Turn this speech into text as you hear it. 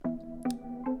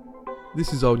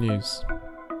This is Old News,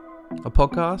 a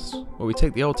podcast where we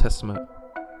take the Old Testament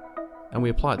and we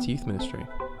apply it to youth ministry.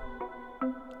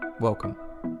 Welcome.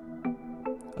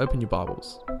 Open your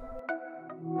Bibles.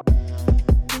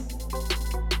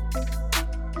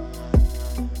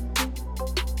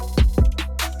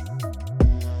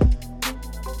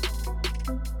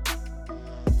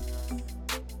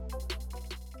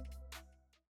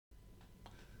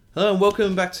 Hello and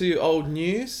welcome back to Old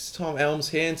News. Tom Elms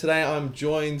here, and today I'm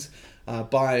joined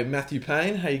by Matthew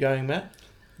Payne. How you going, Matt?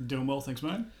 Doing well, thanks,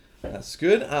 mate. That's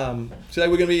good. Today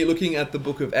we're going to be looking at the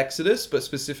book of Exodus, but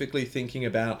specifically thinking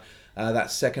about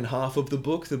that second half of the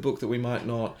book that we might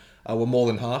not, well, more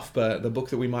than half, but the book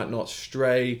that we might not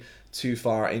stray too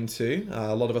far into.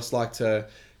 A lot of us like to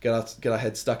get our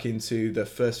heads stuck into the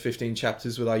first 15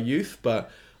 chapters with our youth,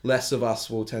 but less of us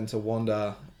will tend to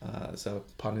wander, so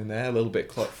pun in there, a little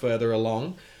bit further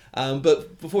along.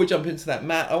 But before we jump into that,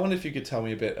 Matt, I wonder if you could tell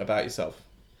me a bit about yourself.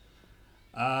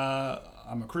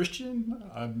 I'm a Christian.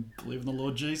 I believe in the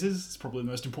Lord Jesus. It's probably the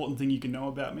most important thing you can know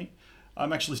about me.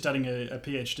 I'm actually studying a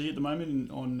PhD at the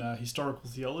moment on historical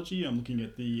theology. I'm looking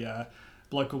at the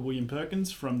bloke called William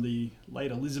Perkins from the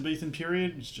late Elizabethan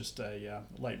period. He's just a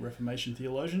late Reformation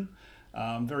theologian.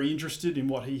 Very interested in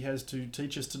what he has to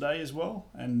teach us today as well.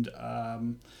 And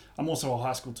I'm also a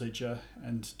high school teacher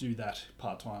and do that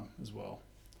part-time as well.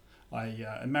 I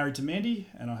am married to Mandy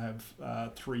and I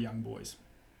have 3 young boys.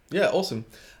 Yeah, awesome.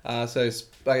 So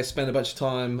I spend a bunch of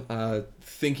time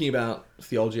thinking about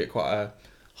theology at quite a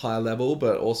high level,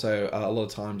 but also a lot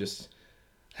of time just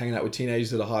hanging out with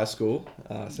teenagers at a high school.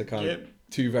 So kind of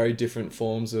two very different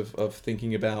forms of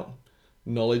thinking about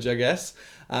knowledge, I guess.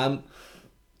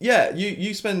 Yeah,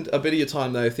 you spend a bit of your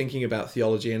time, though, thinking about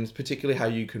theology and particularly how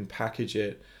you can package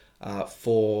it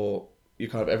for your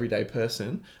kind of everyday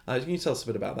person. Can you tell us a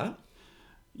bit about that?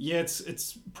 Yeah,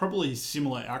 it's probably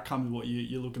similar outcome to what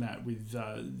you're looking at with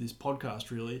this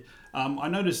podcast, really. I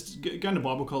noticed going to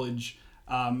Bible college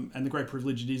and the great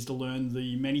privilege it is to learn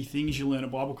the many things you learn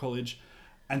at Bible college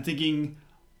and thinking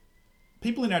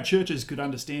people in our churches could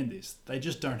understand this. They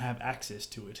just don't have access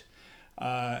to it.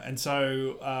 And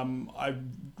so I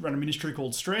run a ministry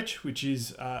called Stretch, which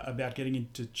is about getting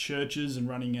into churches and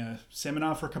running a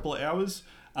seminar for a couple of hours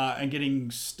and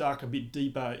getting stuck a bit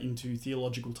deeper into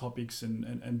theological topics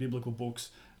and biblical books,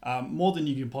 more than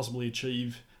you can possibly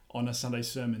achieve on a Sunday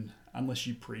sermon, unless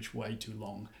you preach way too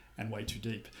long and way too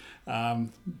deep.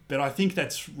 But I think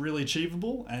that's really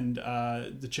achievable, and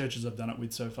the churches I've done it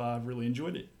with so far have really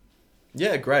enjoyed it.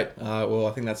 Yeah, great. Well,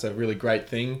 I think that's a really great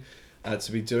thing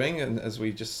to be doing, and as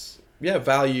we just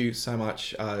value so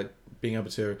much being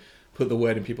able to put the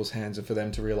word in people's hands and for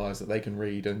them to realize that they can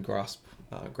read and grasp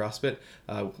it,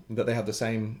 that they have the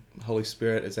same Holy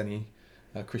Spirit as any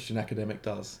Christian academic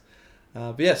does.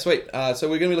 But yeah, sweet. So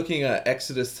we're going to be looking at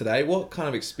Exodus today. What kind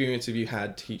of experience have you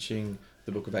had teaching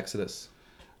the book of Exodus?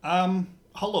 A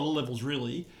whole lot of levels,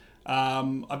 really.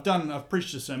 I've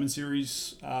preached a sermon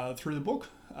series through the book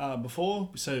before,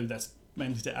 so that's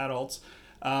mainly to adults.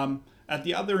 At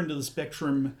the other end of the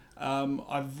spectrum,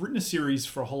 I've written a series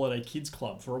for a holiday kids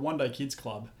club, for a one-day kids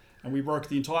club, and we broke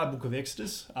the entire book of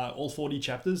Exodus, all 40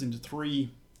 chapters, into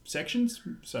 3 sections.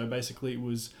 So basically it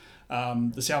was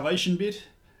the salvation bit,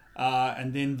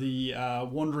 and then the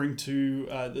wandering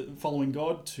to, following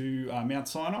God to Mount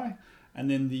Sinai,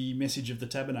 and then the message of the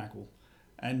tabernacle.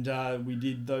 And we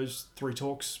did those 3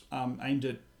 talks aimed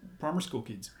at primary school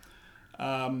kids.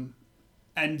 And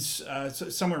so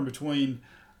somewhere in between,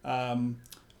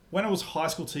 when I was high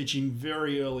school teaching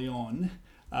very early on,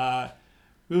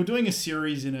 we were doing a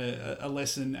series in a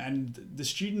lesson, and the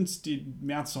students did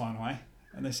Mount Sinai,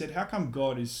 and they said, how come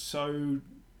God is so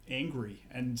angry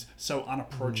and so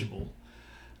unapproachable?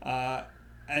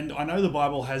 And I know the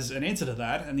Bible has an answer to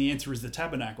that, and the answer is the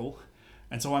tabernacle.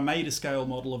 And so I made a scale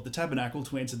model of the tabernacle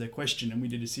to answer their question, and we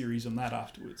did a series on that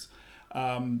afterwards.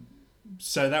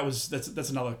 So that's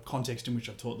another context in which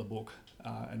I've taught the book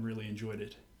and really enjoyed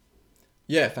it.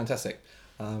 Yeah, fantastic.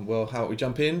 Well, how about we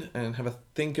jump in and have a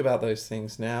think about those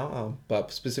things now,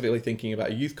 but specifically thinking about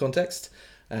a youth context,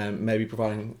 and maybe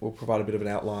we'll provide a bit of an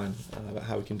outline about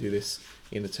how we can do this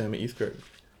in the term at youth group.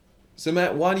 So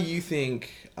Matt, why do you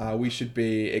think we should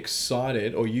be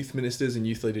excited, or youth ministers and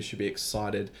youth leaders should be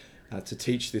excited to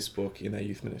teach this book in their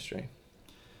youth ministry?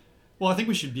 Well, I think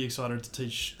we should be excited to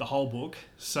teach the whole book.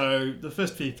 So the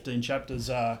first 15 chapters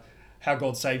are how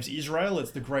God saves Israel. It's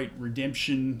the great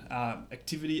redemption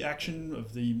action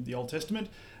of the Old Testament.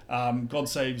 God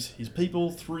saves his people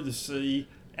through the sea,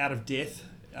 out of death,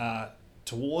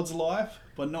 towards life,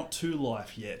 but not to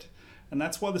life yet. And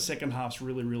that's why the second half's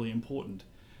really, really important.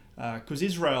 Because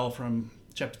Israel, from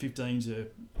chapter 15 to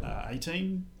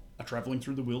 18 are travelling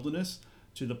through the wilderness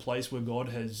to the place where God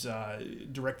has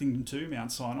directing them to,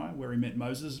 Mount Sinai, where he met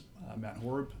Moses, Mount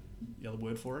Horeb, the other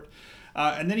word for it.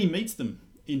 And then he meets them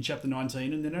in chapter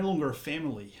 19, and they're no longer a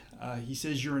family. He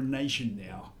says, you're a nation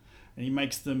now. And he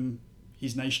makes them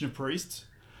his nation of priests.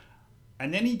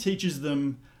 And then he teaches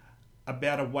them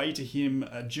about a way to him,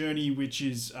 a journey which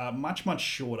is much, much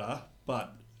shorter,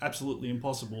 but absolutely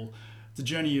impossible. It's a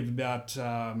journey of about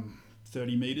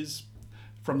 30 metres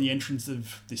from the entrance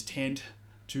of this tent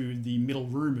to the middle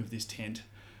room of this tent.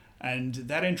 And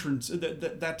that entrance,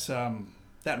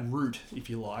 that route, if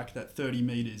you like, that 30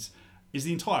 metres, is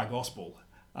the entire gospel.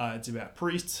 It's about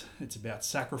priests, it's about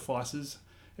sacrifices,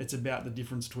 it's about the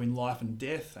difference between life and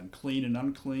death and clean and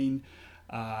unclean,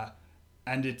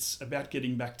 and it's about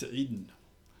getting back to Eden.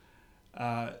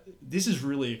 This is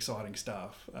really exciting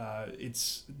stuff.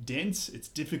 It's dense, it's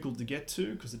difficult to get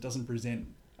to because it doesn't present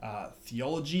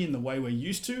theology in the way we're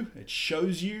used to. It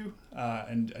shows you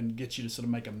and gets you to sort of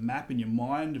make a map in your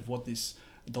mind of what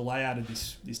the layout of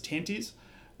this tent is.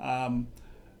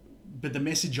 But the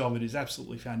message of it is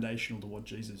absolutely foundational to what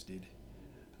Jesus did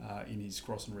in his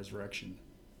cross and resurrection.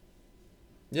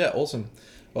 Yeah, awesome.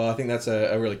 Well, I think that's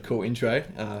a really cool intro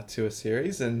to a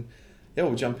series. And yeah,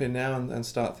 we'll jump in now and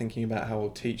start thinking about how we'll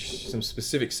teach some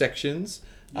specific sections,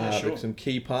 Sure. some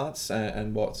key parts,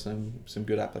 and what some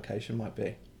good application might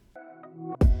be.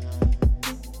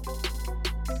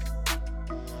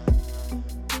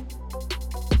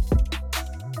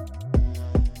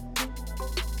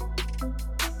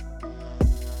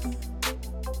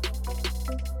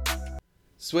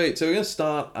 Sweet. So we're going to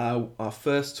start our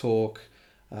first talk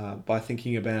by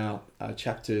thinking about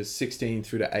chapters 16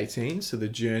 through to 18, so the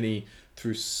journey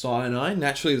through Sinai.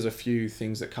 Naturally, there's a few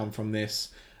things that come from this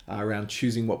around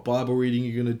choosing what Bible reading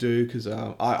you're going to do, because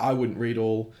I wouldn't read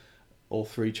all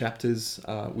 3 chapters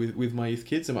with my youth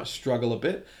kids. They might struggle a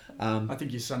bit. I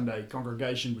think your Sunday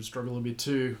congregation would struggle a bit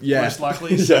too, yeah. most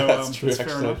likely. So yeah, that's true, that's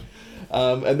fair enough.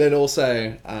 And then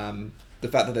also the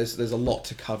fact that there's a lot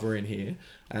to cover in here,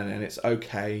 and it's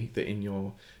okay that in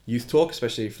your youth talk,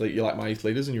 especially if you're like my youth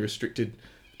leaders and you're restricted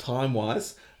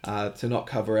time-wise, to not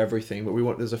cover everything.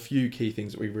 But there's a few key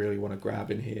things that we really want to grab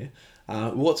in here.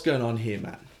 What's going on here,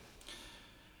 Matt?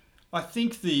 I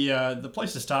think the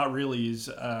place to start really is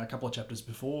a couple of chapters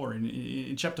before.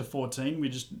 In chapter 14, we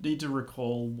just need to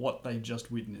recall what they've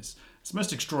just witnessed. It's the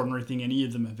most extraordinary thing any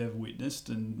of them have ever witnessed,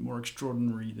 and more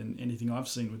extraordinary than anything I've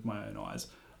seen with my own eyes.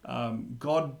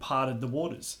 God parted the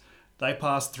waters. They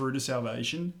passed through to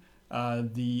salvation.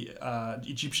 The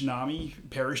Egyptian army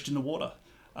perished in the water.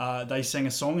 They sang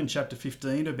a song in chapter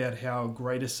 15 about how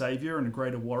great a saviour and a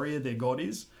greater warrior their God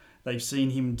is. They've seen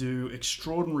him do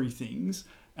extraordinary things,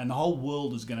 and the whole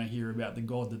world is going to hear about the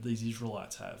God that these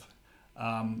Israelites have.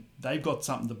 They've got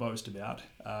something to boast about.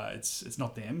 It's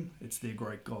not them, it's their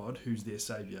great God who's their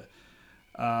saviour.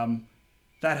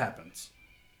 That happens.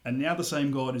 And now the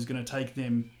same God is going to take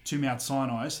them to Mount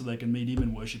Sinai so they can meet him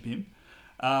and worship him.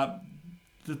 The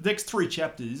next 3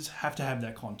 chapters have to have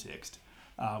that context,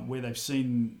 where they've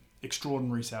seen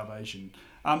extraordinary salvation.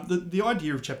 The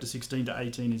idea of chapter 16 to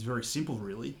 18 is very simple,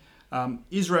 really.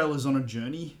 Israel is on a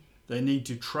journey. They need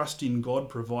to trust in God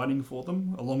providing for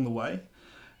them along the way,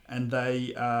 and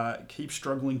they keep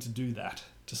struggling to do that,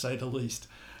 to say the least.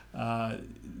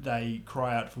 They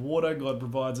cry out for water, God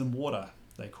provides them water.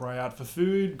 They cry out for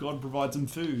food, God provides them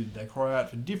food. They cry out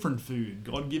for different food,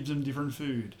 God gives them different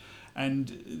food.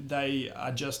 And they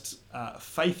are just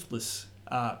faithless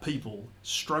people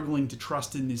struggling to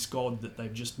trust in this God that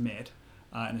they've just met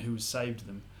and who has saved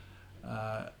them.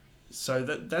 So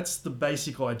that's the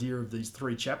basic idea of these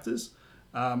 3 chapters.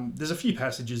 There's a few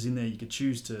passages in there you could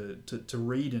choose to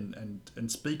read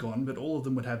and speak on, but all of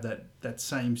them would have that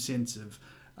same sense of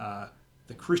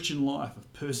the Christian life,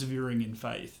 of persevering in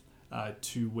faith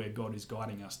to where God is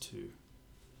guiding us to.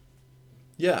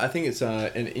 Yeah, I think it's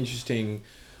an interesting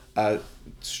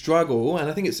struggle, and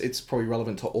I think it's probably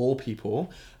relevant to all people,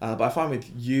 but I find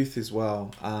with youth as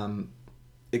well,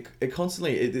 it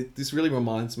constantly, this really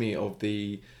reminds me of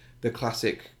the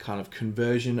classic kind of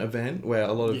conversion event where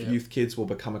a lot of youth kids will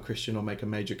become a Christian or make a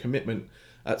major commitment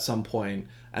at some point,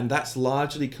 and that's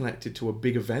largely connected to a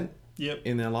big event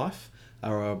in their life,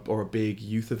 or a big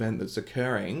youth event that's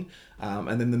occurring,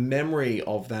 and then the memory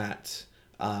of that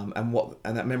and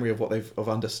that memory of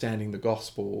understanding the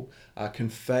gospel can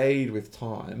fade with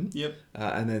time.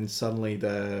 And then suddenly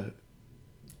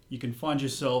you can find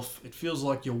yourself, it feels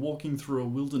like you're walking through a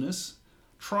wilderness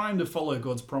trying to follow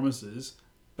God's promises,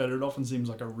 but it often seems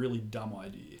like a really dumb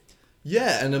idea.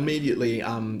 Yeah, and immediately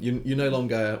you're no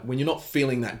longer, when you're not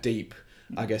feeling that deep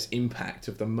I guess, impact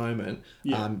of the moment,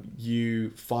 Yeah.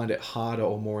 you find it harder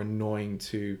or more annoying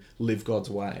to live God's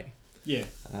way. Yeah.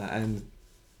 And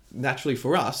naturally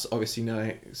for us,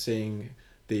 obviously, seeing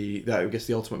I guess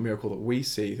the ultimate miracle that we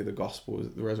see through the gospel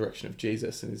is the resurrection of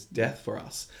Jesus and his death for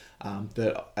us.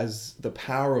 That as the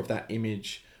power of that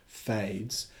image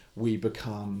fades, we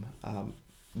become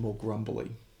more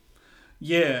grumbly.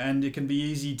 Yeah, and it can be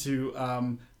easy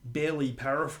to barely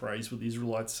paraphrase what the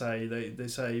Israelites say. They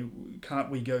say, "Can't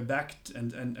we go back?"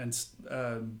 And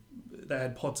they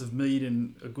had pots of meat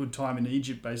and a good time in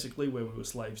Egypt, basically, where we were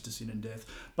slaves to sin and death.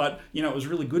 But it was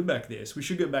really good back there, so we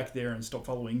should go back there and stop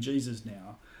following Jesus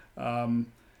now.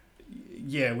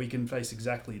 Yeah, we can face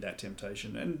exactly that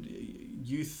temptation, and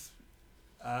youth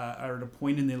are at a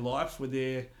point in their life where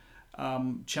they're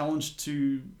challenged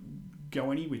to go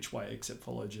any which way except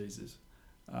follow Jesus.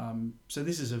 So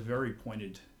this is a very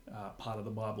pointed part of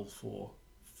the Bible for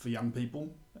young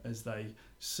people as they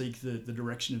seek the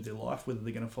direction of their life, whether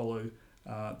they're going to follow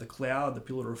the cloud, the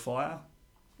pillar of fire,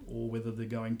 or whether they're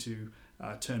going to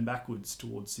turn backwards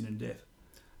towards sin and death.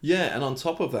 Yeah, and on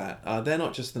top of that, they're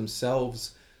not just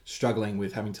themselves struggling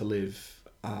with having to live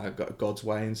God's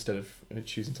way instead of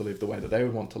choosing to live the way that they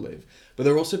would want to live, but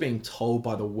they're also being told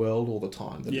by the world all the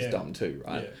time that it's dumb too,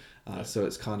 right? Yeah. So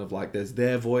it's kind of like there's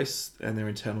their voice and their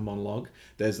internal monologue.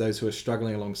 There's those who are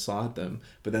struggling alongside them,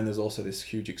 but then there's also this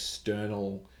huge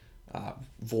external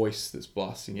voice that's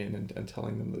blasting in and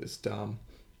telling them that it's dumb.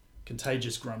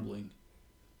 Contagious grumbling.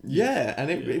 Yeah,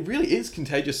 and it really is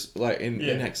contagious, like in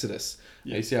Exodus.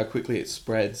 Yeah. You see how quickly it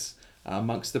spreads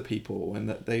amongst the people, and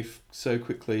that they've so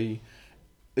quickly...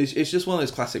 It's just one of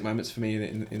those classic moments for me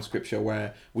in Scripture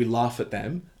where we laugh at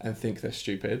them and think they're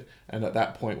stupid, and at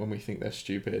that point when we think they're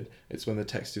stupid, it's when the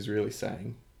text is really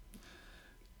saying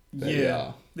they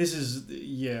are. This is...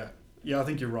 I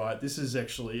think you're right. This is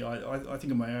actually... I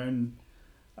think of my own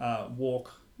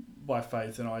walk by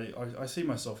faith, and I see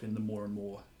myself in them more and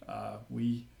more.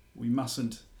 We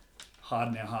mustn't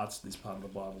harden our hearts to this part of the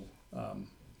Bible,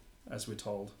 as we're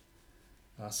told.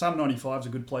 Psalm 95 is a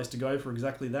good place to go for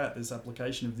exactly that. This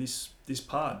application of this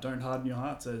part. Don't harden your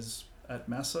hearts, as at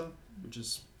Massa, which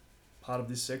is part of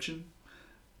this section,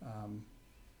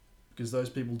 because those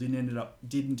people didn't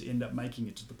end up making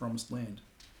it to the promised land.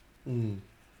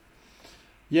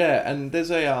 Yeah, and there's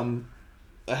a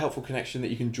helpful connection that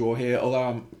you can draw here.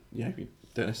 Although you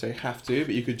don't necessarily have to,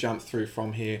 but you could jump through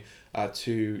from here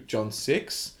to John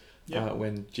 6,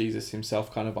 when Jesus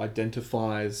himself kind of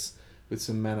identifies with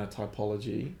some manna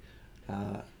typology.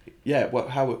 How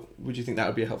would you think that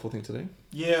would be a helpful thing to do?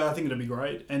 Yeah, I think it'd be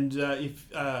great. And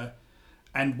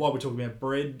and while we're talking about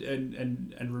bread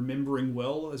and remembering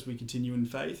well as we continue in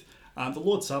faith, the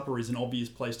Lord's Supper is an obvious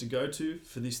place to go to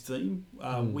for this theme.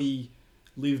 We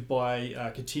live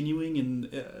by continuing in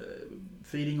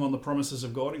feeding on the promises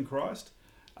of God in Christ,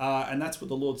 and that's what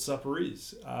the Lord's Supper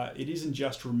is. It isn't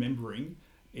just remembering;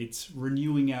 it's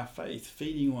renewing our faith,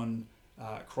 feeding on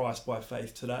Christ by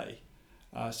faith today,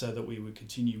 so that we would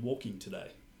continue walking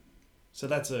today. So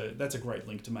that's a great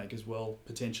link to make as well,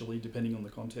 potentially, depending on the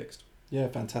context. Yeah,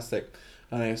 fantastic.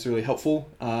 I think it's really helpful,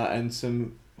 and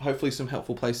hopefully some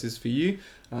helpful places for you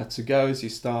to go as you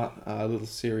start a little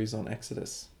series on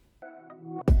Exodus.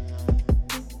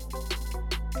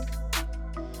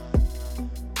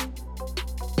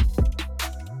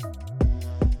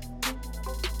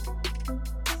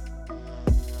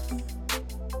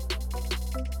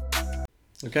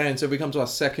 Okay, and so we come to our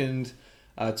second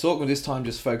talk, but this time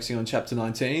just focusing on chapter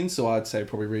 19. So I'd say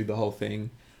probably read the whole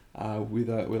thing with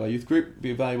our youth group.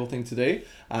 Be a valuable thing to do.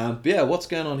 But yeah, what's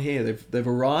going on here? They've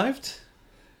arrived.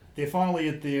 They're finally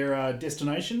at their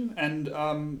destination,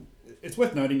 and it's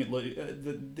worth noting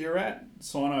that they're at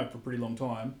Sinai for a pretty long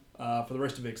time, for the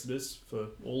rest of Exodus, for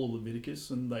all of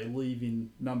Leviticus, and they leave in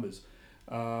Numbers.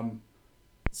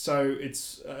 So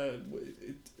it's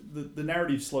the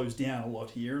narrative slows down a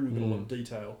lot here, and we've got a lot of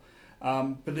detail.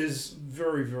 But there's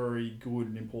very, very good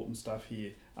and important stuff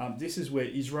here. This is where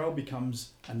Israel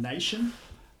becomes a nation.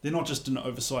 They're not just an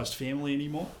oversized family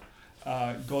anymore.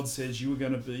 God says you are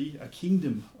going to be a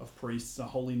kingdom of priests, a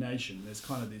holy nation. There's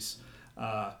kind of this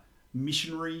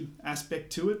missionary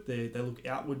aspect to it. They look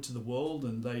outward to the world,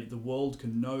 and the world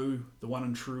can know the one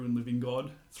and true and living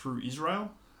God through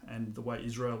Israel and the way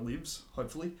Israel lives,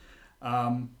 hopefully.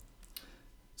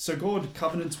 So God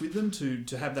covenants with them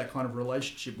to have that kind of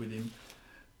relationship with him.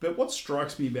 But what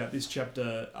strikes me about this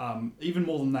chapter, even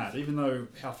more than that, even though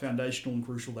how foundational and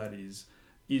crucial that is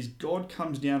God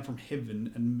comes down from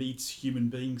heaven and meets human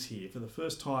beings here for the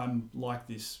first time like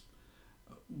this,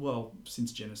 well,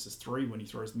 since Genesis 3, when he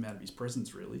throws them out of his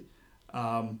presence, really.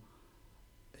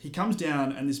 he comes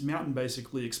down and this mountain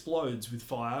basically explodes with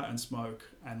fire and smoke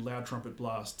and loud trumpet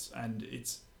blasts, and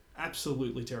it's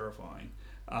absolutely terrifying.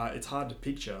 It's hard to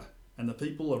picture, and the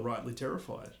people are rightly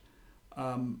terrified.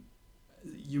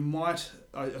 You might,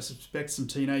 I suspect some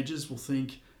teenagers will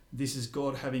think this is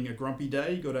God having a grumpy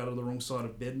day, got out of the wrong side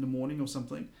of bed in the morning or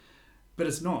something. But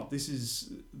it's not. This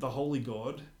is the holy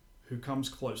God who comes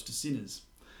close to sinners.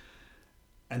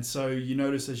 And so you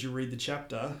notice as you read the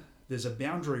chapter, there's a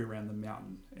boundary around the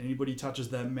mountain. Anybody touches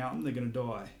that mountain, they're going to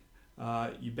die.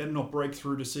 You better not break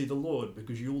through to see the Lord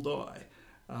because you'll die.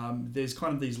 There's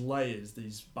kind of these layers,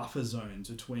 these buffer zones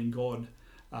between God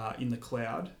in the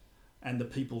cloud and the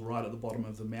people right at the bottom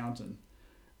of the mountain.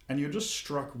 And you're just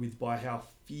struck by how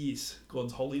fierce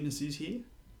God's holiness is here.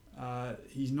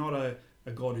 He's not a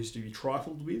God who's to be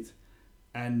trifled with,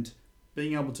 and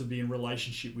being able to be in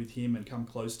relationship with him and come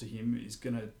close to him is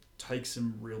going to take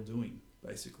some real doing,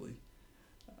 basically.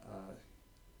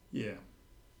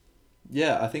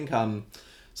 I think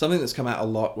something that's come out a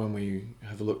lot when we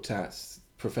have looked at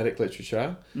prophetic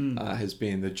literature has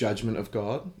been the judgment of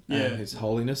God and his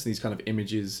holiness, these kind of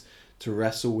images to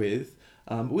wrestle with.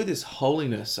 With his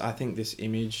holiness, I think this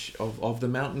image of the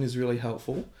mountain is really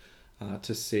helpful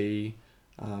to see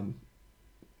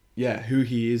who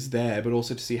he is there, but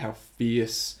also to see how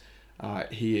fierce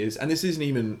he is. And this isn't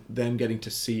even them getting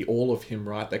to see all of him,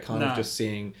 right? They're kind of just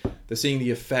seeing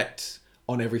the effect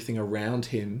on everything around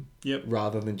him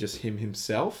rather than just him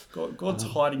himself. God's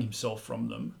hiding himself from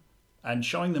them and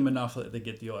showing them enough that they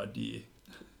get the idea.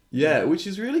 Yeah, which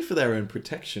is really for their own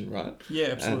protection, right? Yeah,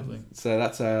 absolutely. And so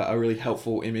that's a really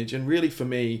helpful image. And really for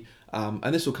me,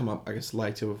 and this will come up, I guess,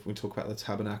 later when we talk about the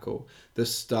tabernacle, the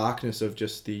starkness of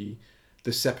just the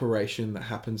separation that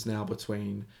happens now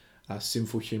between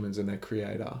sinful humans and their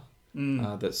creator.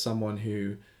 That someone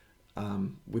who,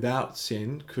 without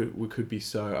sin, could be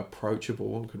so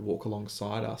approachable and could walk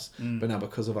alongside us. But now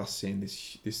because of our sin,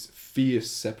 this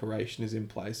fierce separation is in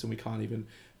place and we can't even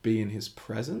be in his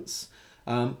presence.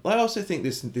 I also think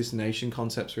this nation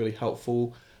concept's really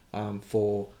helpful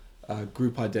for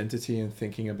group identity and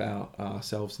thinking about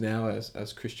ourselves now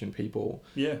as Christian people,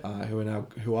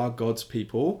 who are God's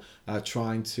people,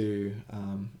 trying to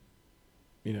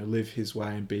live his way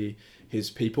and be his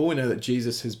people. We know that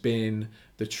Jesus has been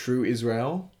the true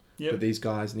Israel that these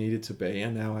guys needed to be,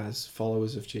 and now as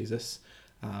followers of Jesus,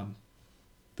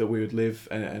 that we would live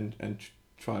and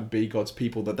try and be God's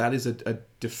people. That is a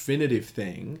definitive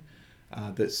thing.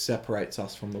 That separates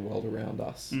us from the world around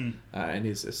us and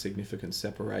is a significant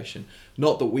separation.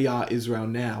 Not that we are Israel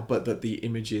now, but that the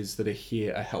images that are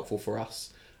here are helpful for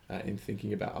us in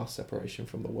thinking about our separation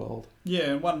from the world.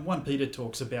 Yeah, 1 Peter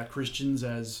talks about Christians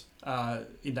as,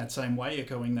 in that same way,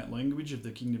 echoing that language of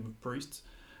the kingdom of priests.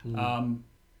 And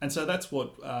so that's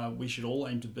what we should all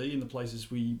aim to be in the places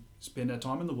we spend our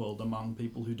time in the world, among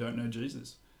people who don't know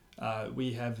Jesus.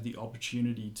 We have the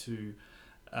opportunity to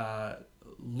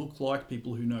look like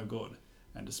people who know God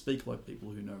and to speak like people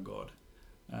who know God.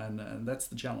 And that's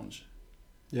the challenge.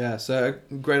 Yeah, so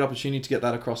a great opportunity to get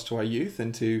that across to our youth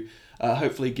and to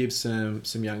hopefully give some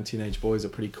young teenage boys a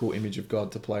pretty cool image of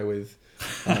God to play with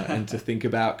and to think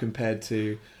about compared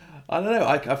to, I don't know,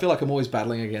 I feel like I'm always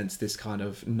battling against this kind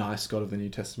of nice God of the New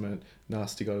Testament,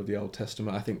 nasty God of the Old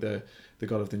Testament. I think the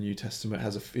God of the New Testament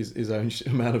has his own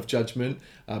amount of judgment,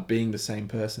 being the same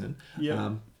person.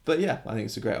 Yeah. But yeah, I think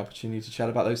it's a great opportunity to chat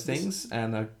about those things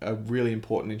and a really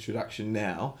important introduction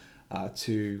now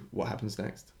to what happens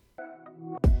next.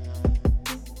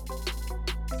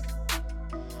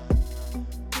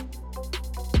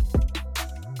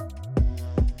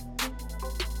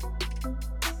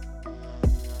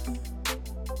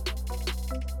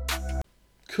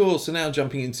 Cool, so now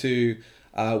jumping into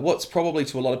what's probably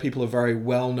to a lot of people a very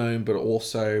well-known but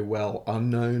also well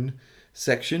unknown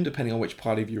section, depending on which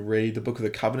part of you read, the Book of the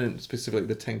Covenant, specifically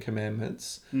the Ten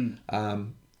Commandments.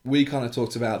 We kind of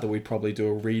talked about that we'd probably do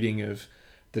a reading of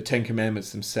the Ten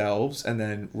Commandments themselves and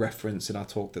then reference in our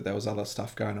talk that there was other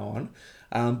stuff going on.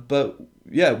 But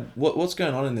yeah, what's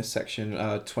going on in this section,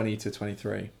 20 to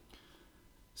 23?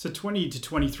 So 20 to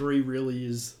 23 really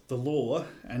is the law,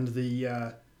 and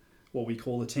the what we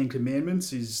call the Ten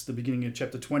Commandments is the beginning of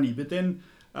chapter 20. But then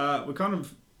we're kind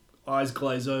of eyes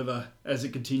glaze over as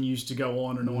it continues to go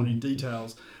on and on in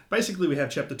details. Basically, we have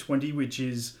chapter 20, which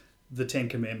is the Ten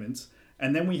Commandments,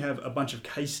 and then we have a bunch of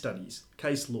case studies,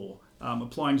 case law,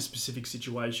 applying to specific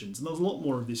situations. And there's a lot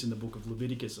more of this in the book of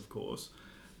Leviticus, of course.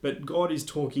 But God is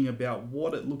talking about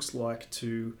what it looks like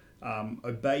to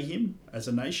obey him as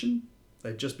a nation.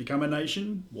 They've just become a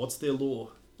nation. What's their law?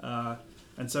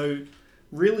 And so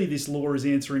really this law is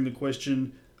answering the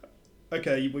question,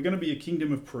 okay, we're going to be a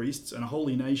kingdom of priests and a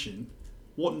holy nation.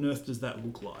 What on earth does that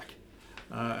look like?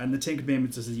 And the Ten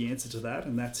Commandments is the answer to that,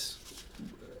 and that's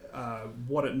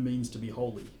what it means to be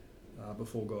holy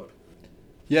before God.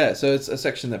 Yeah, so it's a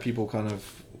section that people kind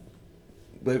of...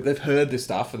 They've heard this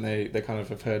stuff, and they kind of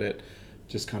have heard it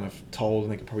just kind of told,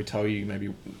 and they can probably tell you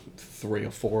maybe 3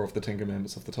 or 4 of the Ten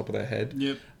Commandments off the top of their head.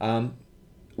 Yep.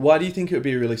 Why do you think it would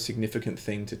be a really significant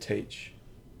thing to teach?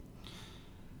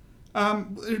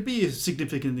 It'd be a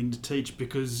significant thing to teach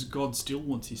because God still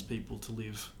wants his people to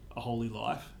live a holy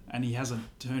life, and he hasn't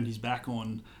turned his back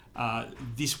on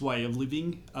this way of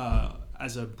living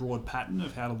as a broad pattern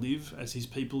of how to live as his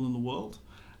people in the world.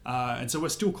 And so we're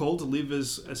still called to live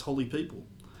as holy people.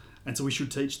 And so we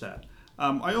should teach that.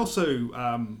 I also,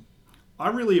 I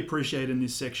really appreciate in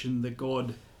this section that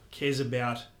God cares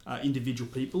about individual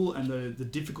people and the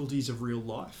difficulties of real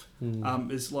life.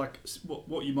 It's like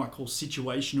what you might call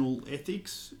situational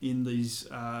ethics in these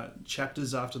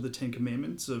chapters after the Ten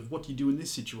Commandments of what do you do in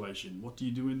this situation? What do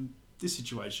you do in this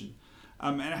situation?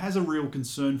 And it has a real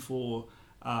concern for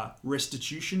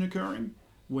restitution occurring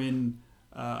when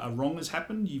a wrong has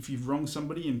happened. If you've wronged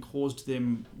somebody and caused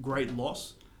them great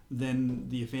loss, then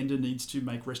the offender needs to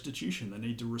make restitution. They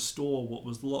need to restore what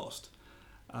was lost.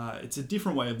 It's a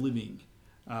different way of living,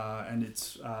 and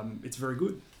it's very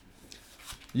good.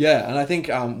 Yeah, and I think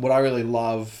what I really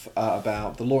love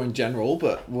about the law in general,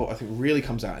 but what I think really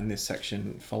comes out in this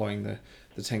section following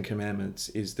the Ten Commandments,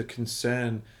 is the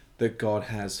concern that God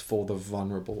has for the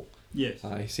vulnerable. Yes.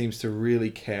 He seems to really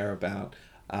care about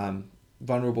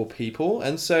vulnerable people.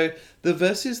 And so the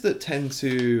verses that tend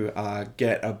to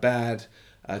get a bad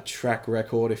track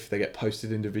record if they get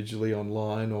posted individually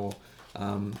online, or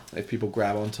if people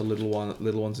grab onto little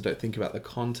ones and don't think about the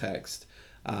context,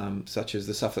 such as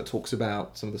the stuff that talks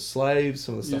about some of the slaves,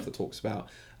 some of the stuff that talks about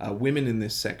women in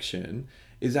this section,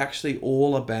 is actually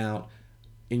all about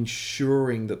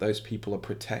ensuring that those people are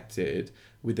protected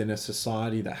within a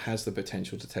society that has the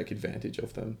potential to take advantage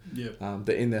of them.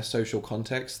 That in their social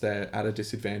context, they're at a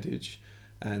disadvantage.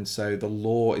 And so the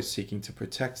law is seeking to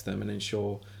protect them and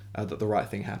ensure that the right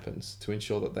thing happens, to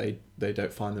ensure that they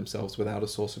don't find themselves without a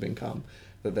source of income,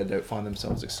 that they don't find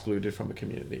themselves excluded from a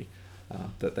community,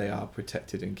 that they are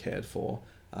protected and cared for,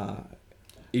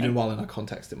 even while in a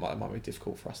context it might be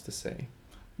difficult for us to see.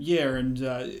 Yeah,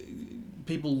 and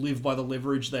people live by the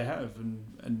leverage they have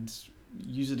and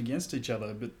use it against each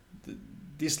other. But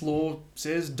this law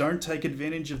says don't take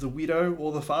advantage of the widow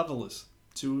or the fatherless,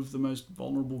 2 of the most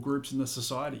vulnerable groups in the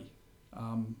society.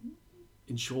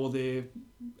 Ensure their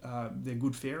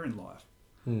good fare in life.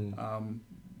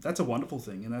 That's a wonderful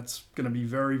thing, and that's going to be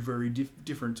very, very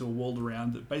different to a world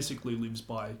around that basically lives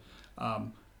by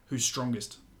who's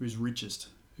strongest, who's richest,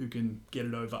 who can get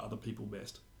it over other people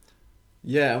best.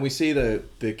 Yeah, and we see the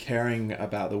caring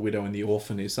about the widow and the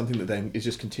orphan is something that then is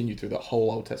just continued through the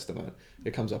whole Old Testament.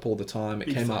 It comes up all the time. It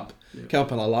came up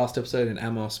in our last episode in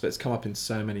Amos, but it's come up in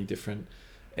so many different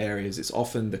areas. It's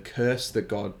often the curse that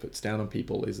God puts down on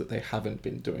people is that they haven't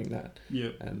been doing that.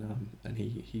 And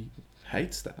he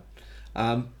hates that.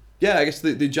 I guess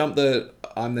the jump that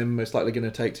I'm then most likely going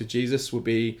to take to Jesus would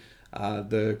be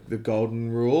the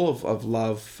golden rule of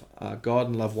love God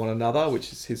and love one another,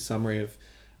 which is his summary of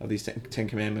these Ten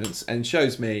Commandments, and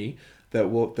shows me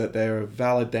that they're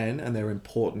valid then and they're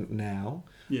important now.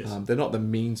 Yes. They're not the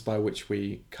means by which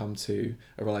we come to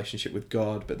a relationship with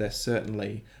God, but they're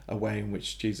certainly a way in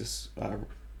which Jesus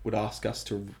would ask us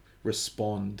to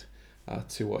respond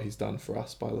to what he's done for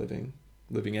us by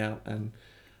living out. And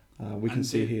we can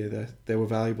see here that they were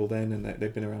valuable then, and that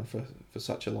they've been around for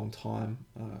such a long time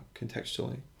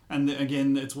contextually. And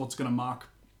again, it's what's going to mark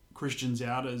Christians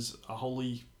out as a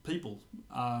holy people.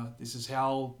 This is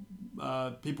how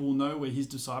people will know we're his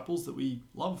disciples, that we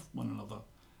love one another.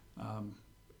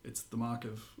 It's the mark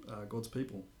of God's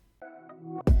people.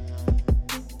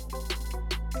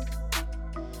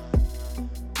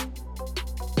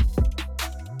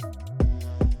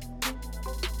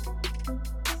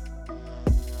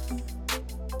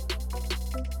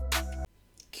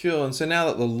 Cool. And so now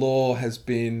that the law has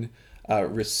been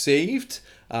received,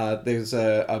 there's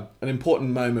an important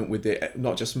moment with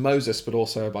not just Moses, but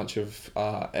also a bunch of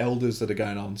elders that are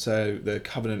going on. So the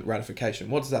covenant ratification.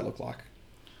 What does that look like?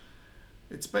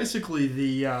 It's basically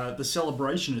the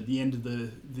celebration at the end of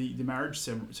the marriage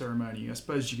ceremony. I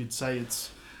suppose you could say it's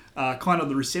kind of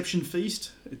the reception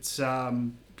feast. It's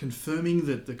confirming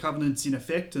that the covenant's in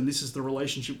effect and this is the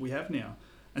relationship we have now.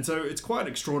 And so it's quite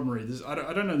extraordinary. I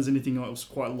don't know there's anything else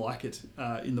quite like it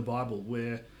in the Bible,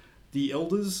 where the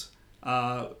elders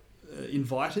are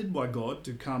invited by God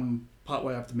to come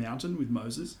partway up the mountain with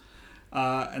Moses,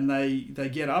 And they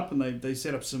get up and they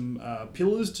set up some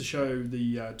pillars to show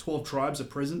the 12 tribes are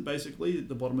present, basically, at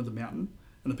the bottom of the mountain.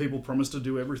 And the people promise to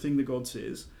do everything that God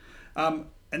says. And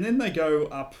then they go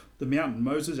up the mountain,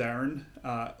 Moses, Aaron,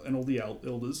 and all the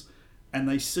elders, and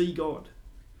they see God.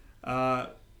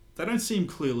 They don't see him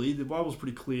clearly. The Bible's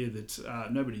pretty clear that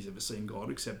nobody's ever seen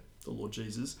God except the Lord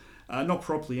Jesus. Not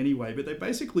properly anyway, but they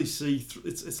basically see,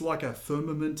 it's like a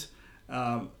firmament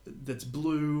that's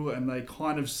blue, and they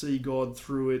kind of see God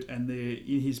through it, and they're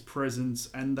in his presence,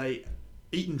 and they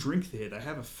eat and drink there. They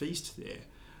have a feast there.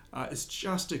 It's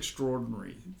just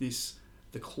extraordinary,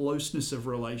 the closeness of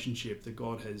relationship that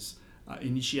God has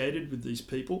initiated with these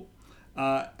people.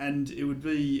 And it would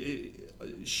be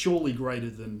surely greater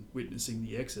than witnessing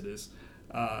the Exodus,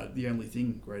 the only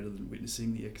thing greater than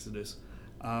witnessing the Exodus.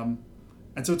 And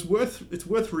so it's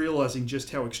worth realizing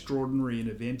just how extraordinary an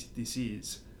event this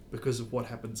is because of what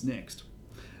happens next.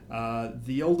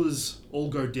 The elders all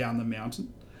go down the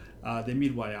mountain. They're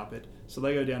midway up it. So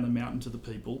they go down the mountain to the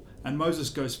people, and Moses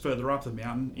goes further up the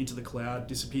mountain into the cloud,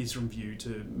 disappears from view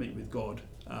to meet with God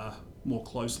more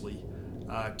closely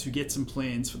to get some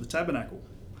plans for the tabernacle.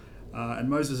 And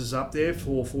Moses is up there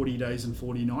for 40 days and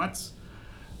 40 nights,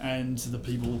 and the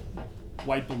people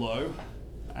wait below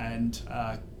and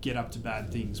get up to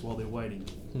bad things while they're waiting.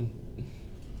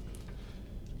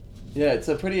 Yeah, it's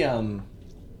a pretty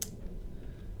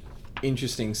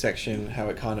interesting section, how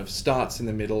it kind of starts in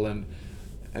the middle,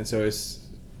 and so I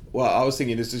was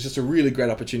thinking this is just a really great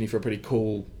opportunity for a pretty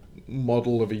cool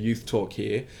model of a youth talk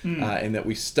here, in that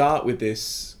we start with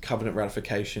this covenant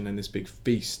ratification and this big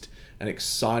feast, an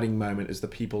exciting moment as the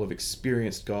people have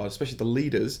experienced God, especially the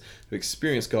leaders who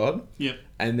experienced God. Yep.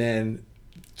 And then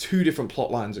two different plot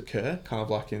lines occur, kind of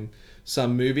like in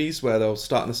some movies where they'll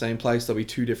start in the same place, there'll be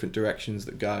two different directions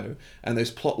that go, and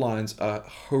those plot lines are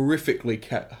horrifically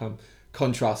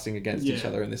contrasting against each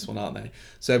other in this one, aren't they?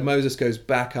 So Moses goes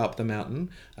back up the mountain,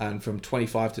 and from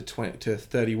 25 to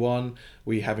 31,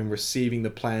 we have him receiving the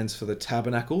plans for the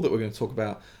tabernacle that we're going to talk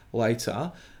about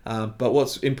later. But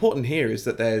what's important here is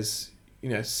that there's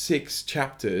 6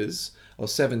 chapters or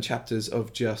 7 chapters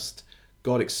of just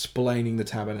God explaining the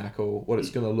tabernacle, what it's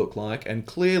going to look like, and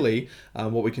clearly,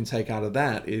 what we can take out of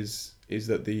that is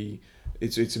that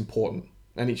it's important.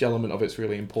 And each element of it's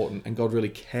really important, and God really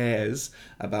cares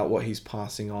about what he's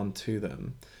passing on to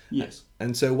them. Yes.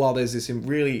 And so while there's this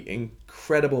really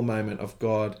incredible moment of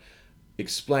God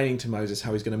explaining to Moses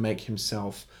how he's going to make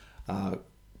himself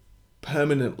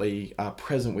permanently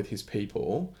present with his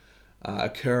people,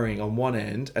 occurring on one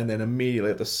end, and then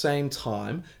immediately at the same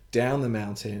time, down the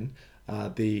mountain,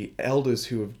 the elders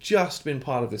who have just been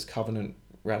part of this covenant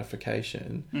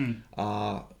ratification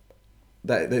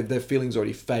their feelings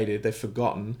already faded, they've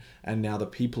forgotten, and now the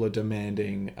people are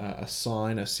demanding a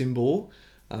sign, a symbol,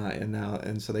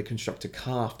 and so they construct a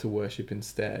calf to worship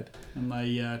instead. And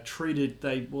they treat it,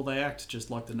 they act just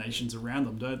like the nations around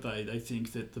them, don't they? They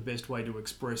think that the best way to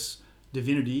express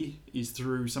divinity is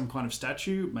through some kind of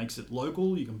statue. It makes it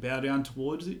local, you can bow down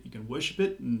towards it, you can worship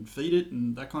it and feed it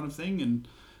and that kind of thing. And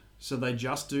so they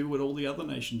just do what all the other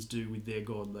nations do with their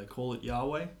God. They call it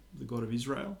Yahweh, the God of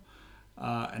Israel.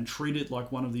 And treat it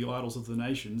like one of the idols of the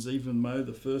nations, even though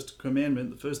the first commandment,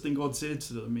 the first thing God said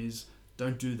to them is,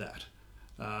 don't do that.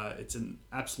 It's an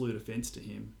absolute offense to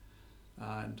him.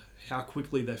 And how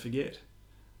quickly they forget.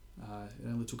 It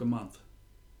only took a month.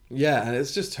 Yeah, and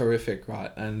it's just horrific,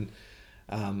 right? And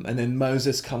then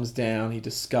Moses comes down, he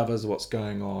discovers what's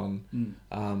going on.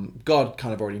 God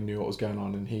kind of already knew what was going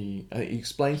on, and he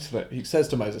explains to he says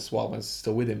to Moses while Moses is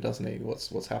still with him, doesn't he,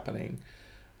 what's happening.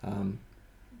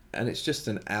 And it's just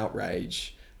an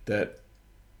outrage that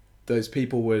those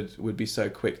people would be so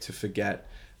quick to forget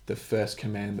the first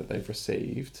command that they've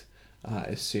received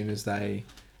as soon as they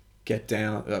get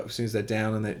down, as soon as they're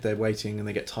down and they're waiting and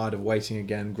they get tired of waiting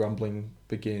again, grumbling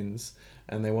begins,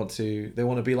 and they want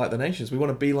to be like the nations. We want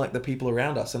to be like the people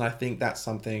around us, and I think that's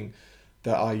something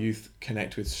that our youth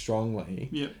connect with strongly.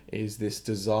 Yep. Is this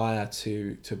desire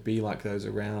to be like those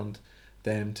around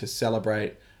them, to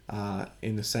celebrate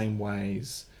in the same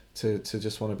ways, to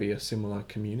just want to be a similar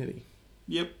community.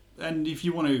 Yep. And if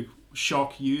you want to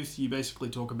shock youth, you basically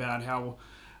talk about how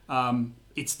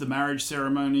it's the marriage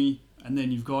ceremony, and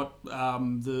then you've got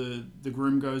the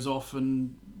groom goes off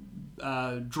and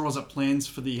draws up plans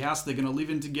for the house they're going to live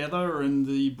in together, and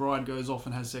the bride goes off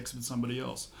and has sex with somebody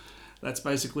else. That's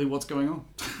basically what's going on.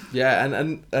 Yeah,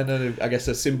 and I guess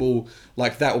a symbol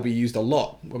like that will be used a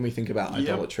lot when we think about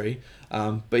idolatry.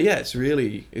 But yeah, it's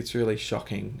really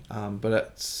shocking. But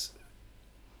it's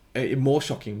more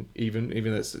shocking even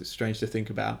it's strange to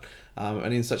think about,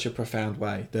 and in such a profound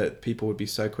way that people would be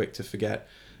so quick to forget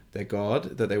their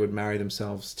god, that they would marry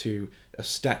themselves to a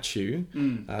statue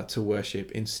to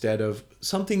worship instead of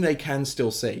something they can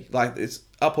still see. Like, it's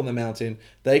up on the mountain,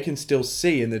 they can still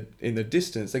see in the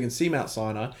distance. They can see Mount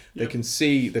Sinai. They can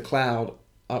see the cloud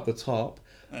up the top.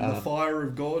 And the fire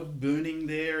of God burning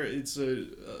there, it's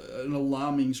an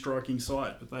alarming, striking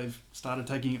sight, but they've started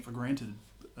taking it for granted,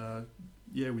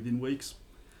 within weeks.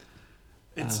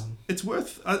 It's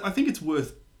worth, I think it's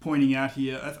worth pointing out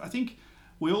here, I think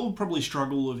we all probably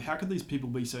struggle of how could these people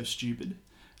be so stupid?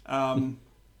 And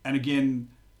again,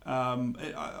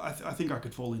 I think I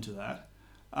could fall into that.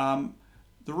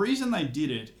 The reason they did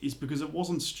it is because it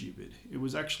wasn't stupid. It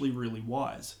was actually really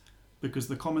wise. Because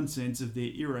the common sense of their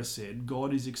era said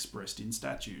God is expressed in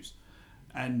statues.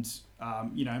 And,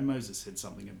 Moses said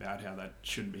something about how that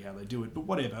shouldn't be how they do it. But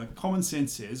whatever, common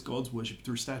sense says God's worshipped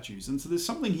through statues. And so there's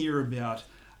something here about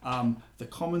the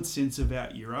common sense of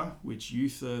our era, which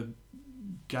youth are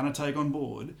going to take on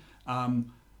board.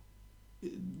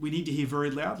 We need to hear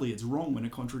very loudly it's wrong when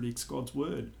it contradicts God's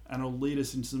word. And it'll lead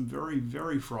us into some very,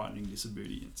 very frightening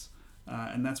disobedience.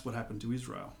 And that's what happened to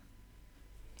Israel.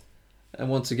 And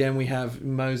once again, we have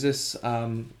Moses,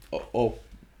 having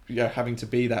to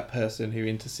be that person who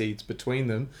intercedes between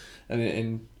them,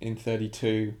 and in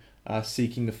 32,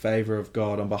 seeking the favor of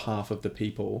God on behalf of the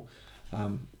people,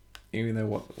 even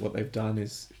though what they've done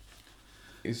is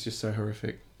just so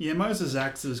horrific. Yeah, Moses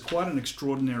acts as quite an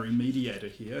extraordinary mediator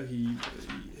here.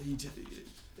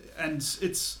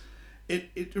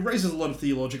 It raises a lot of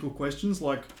theological questions.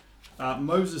 Like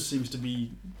Moses seems to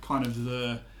be kind of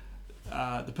the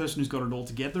person who's got it all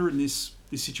together in this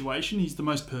situation. He's the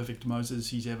most perfect Moses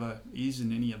he's ever is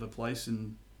in any other place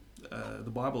in the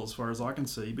Bible, as far as I can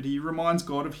see. But he reminds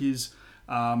God of his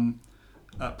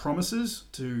promises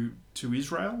to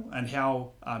Israel and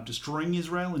how destroying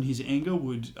Israel in his anger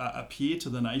would appear to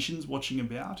the nations watching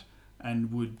about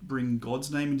and would bring God's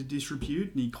name into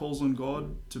disrepute. And he calls on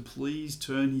God to please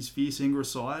turn his fierce anger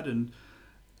aside and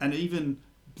even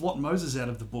blot Moses out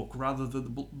of the book, rather than the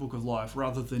book of life,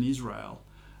 rather than Israel,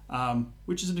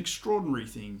 which is an extraordinary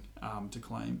thing to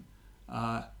claim.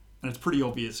 And it's pretty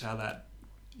obvious how that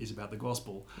is about the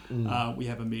gospel. We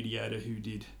have a mediator who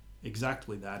did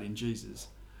exactly that in Jesus,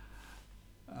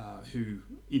 who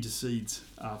intercedes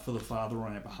for the Father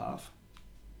on our behalf.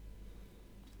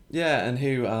 Yeah, and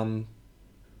who,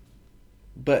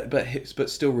 but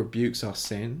still rebukes our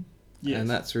sin. Yes. And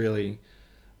that's really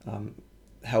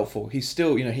helpful. He's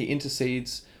still, he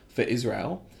intercedes for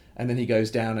Israel, and then he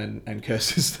goes down and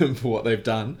curses them for what they've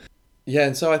done. Yeah,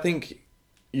 and so I think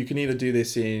you can either do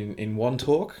this in one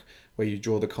talk, where you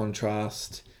draw the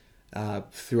contrast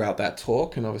throughout that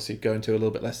talk and obviously go into a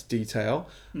little bit less detail,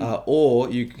 or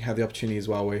you can have the opportunity as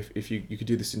well where if you could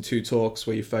do this in two talks,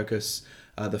 where you focus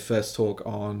the first talk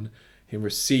on him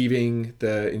receiving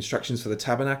the instructions for the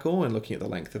tabernacle and looking at the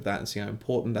length of that and seeing how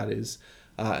important that is,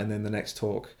 and then the next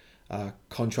talk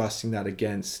contrasting that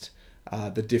against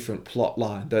the different plot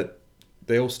line that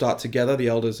they all start together, the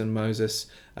elders and Moses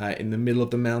in the middle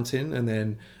of the mountain, and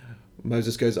then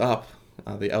Moses goes up,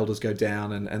 the elders go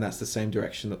down, and that's the same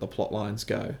direction that the plot lines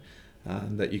go,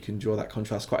 and that you can draw that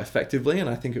contrast quite effectively, and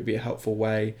I think it would be a helpful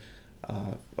way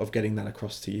of getting that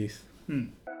across to youth.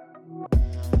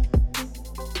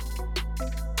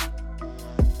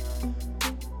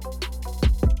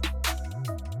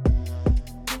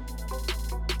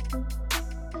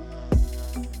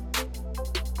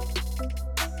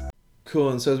 Cool,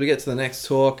 and so as we get to the next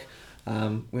talk,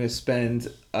 we're going to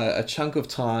spend a chunk of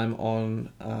time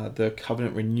on the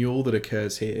covenant renewal that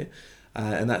occurs here,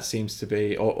 and that seems to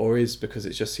be, or is because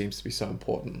it just seems to be so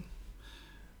important.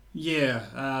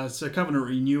 Yeah, so covenant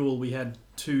renewal, we had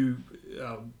two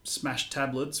smashed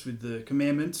tablets with the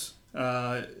commandments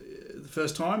the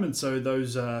first time, and so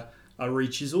those are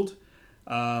re-chiseled.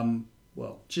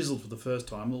 Chiseled for the first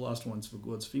time, the last one's for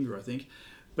God's finger, I think.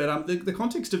 But the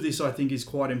context of this, I think, is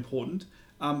quite important.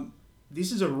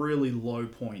 This is a really low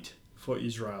point for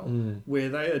Israel, where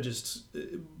they are just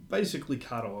basically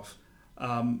cut off.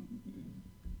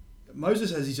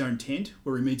 Moses has his own tent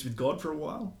where he meets with God for a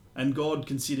while, and God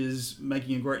considers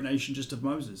making a great nation just of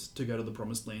Moses to go to the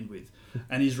promised land with,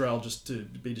 and Israel just to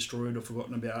be destroyed or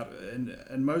forgotten about.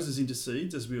 And Moses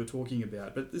intercedes, as we were talking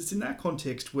about. But it's in that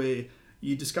context where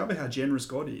you discover how generous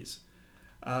God is,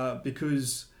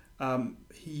 because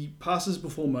he passes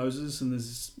before Moses, and there's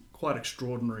this quite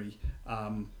extraordinary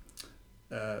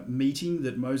meeting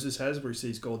that Moses has where he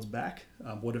sees God's back,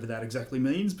 whatever that exactly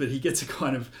means, but he gets a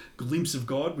kind of glimpse of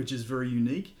God, which is very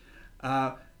unique.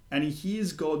 And he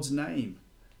hears God's name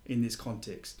in this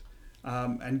context.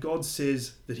 And God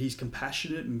says that he's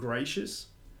compassionate and gracious,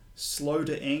 slow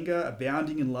to anger,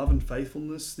 abounding in love and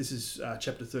faithfulness. This is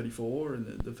chapter 34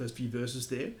 and the first few verses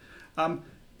there.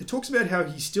 It talks about how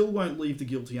he still won't leave the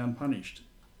guilty unpunished.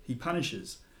 He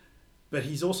punishes, but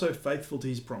he's also faithful to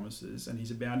his promises, and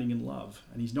he's abounding in love,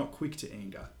 and he's not quick to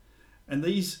anger. And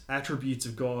these attributes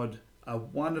of God are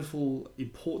wonderful,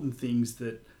 important things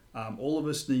that all of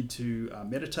us need to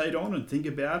meditate on and think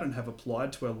about and have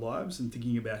applied to our lives, and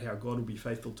thinking about how God will be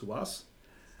faithful to us.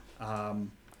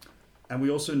 And we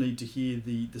also need to hear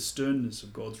the sternness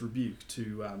of God's rebuke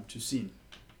to sin.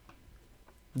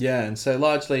 Yeah, and so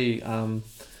largely,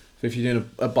 if you're doing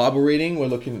a Bible reading, we're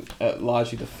looking at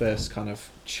largely the first kind of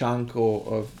chunk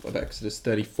of Exodus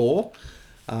 34.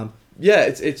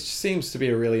 It seems to be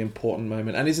a really important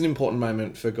moment, and is an important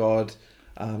moment for God,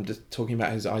 just talking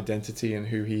about his identity and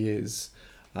who he is,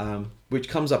 which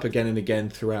comes up again and again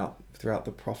throughout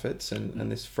the prophets, and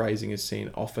this phrasing is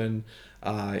seen often.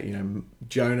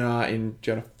 Jonah in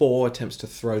Jonah 4 attempts to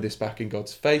throw this back in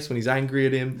God's face when he's angry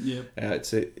at him.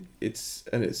 Yep. It's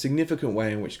a significant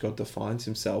way in which God defines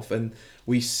himself, and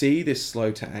we see this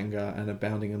slow to anger and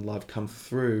abounding in love come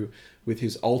through with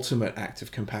his ultimate act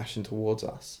of compassion towards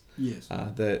us. Yes.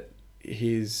 That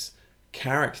his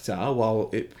character,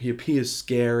 while he appears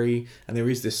scary, and there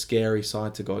is this scary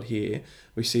side to God here,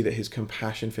 we see that his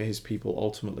compassion for his people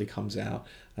ultimately comes out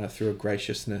through a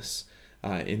graciousness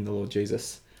in the Lord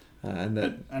Jesus.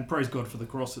 And praise God for the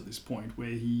cross at this point, where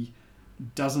he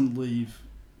doesn't leave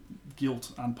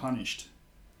guilt unpunished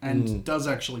and does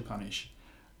actually punish.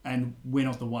 And we're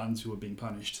not the ones who are being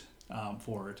punished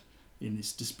for it in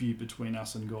this dispute between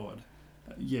us and God.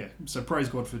 So praise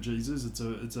God for Jesus. It's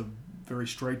a very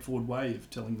straightforward way of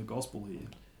telling the gospel here.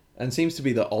 And seems to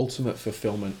be the ultimate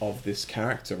fulfillment of this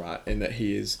character, right? In that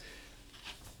he is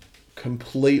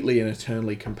completely and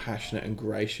eternally compassionate and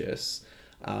gracious,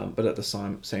 but at the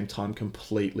same time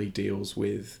completely deals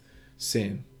with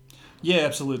sin. Yeah,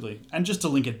 absolutely. And just to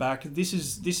link it back, this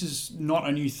is not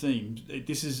a new theme.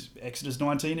 This is Exodus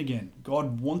 19 again.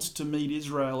 God wants to meet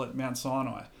Israel at Mount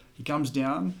Sinai. He comes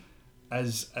down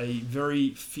as a very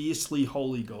fiercely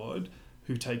holy God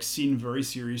who takes sin very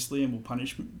seriously and will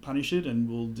punish it and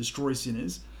will destroy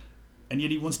sinners. And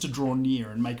yet he wants to draw near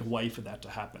and make a way for that to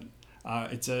happen.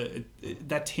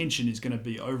 That tension is going to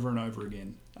be over and over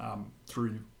again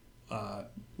through, the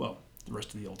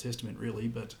rest of the Old Testament, really,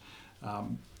 but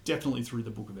definitely through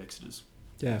the book of Exodus.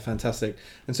 Yeah, fantastic.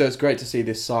 And so it's great to see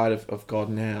this side of God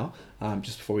now,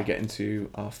 just before we get into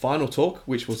our final talk,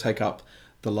 which will take up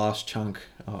the last chunk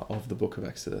of the book of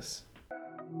Exodus.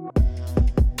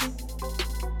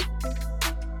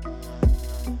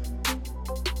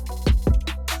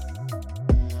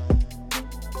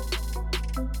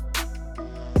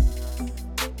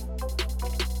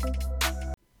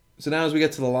 So now as we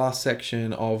get to the last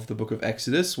section of the book of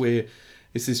Exodus, where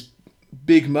it's this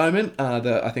big moment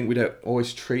that I think we don't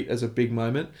always treat as a big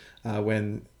moment,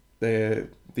 when the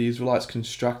Israelites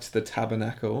construct the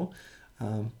tabernacle.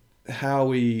 How are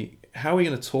we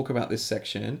going to talk about this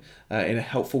section in a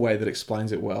helpful way that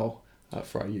explains it well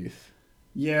for our youth?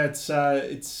 Yeah, it's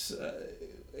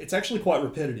actually quite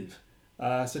repetitive.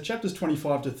 So chapters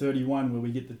 25 to 31, where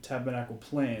we get the tabernacle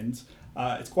plans,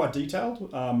 it's quite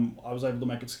detailed. I was able to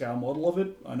make a scale model of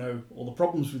it. I know all the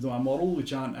problems with my model,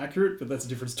 which aren't accurate, but that's a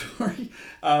different story.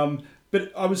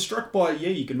 But I was struck by,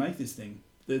 you can make this thing.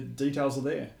 The details are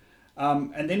there.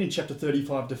 And then in chapter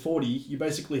 35 to 40, you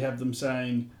basically have them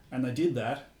saying, and they did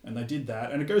that, and they did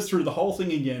that. And it goes through the whole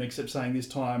thing again, except saying this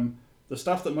time, the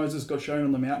stuff that Moses got shown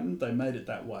on the mountain, they made it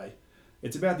that way.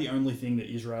 It's about the only thing that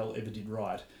Israel ever did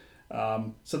right.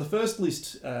 So the first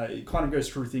list, it kind of goes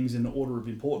through things in the order of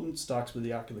importance, starts with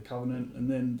the Ark of the Covenant,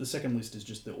 and then the second list is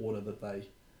just the order that they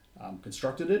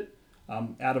constructed it.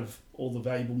 Out of all the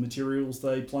valuable materials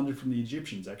they plundered from the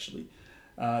Egyptians, actually.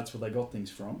 That's where they got things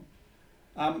from.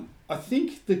 I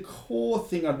think the core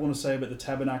thing I'd want to say about the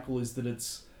tabernacle is that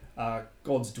it's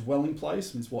God's dwelling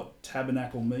place. It's what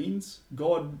tabernacle means.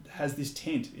 God has this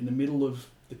tent in the middle of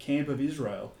the camp of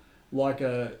Israel, like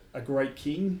a great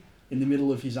king in the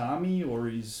middle of his army or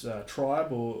his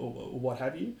tribe or what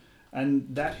have you. And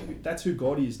that's who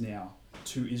God is now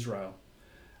to Israel.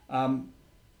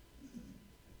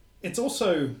 It's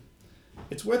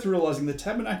worth realizing the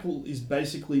tabernacle is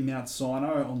basically Mount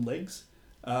Sinai on legs.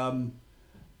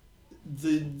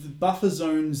 The buffer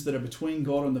zones that are between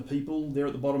God and the people, they're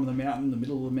at the bottom of the mountain, the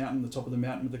middle of the mountain, the top of the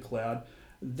mountain with the cloud.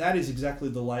 That is exactly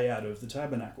the layout of the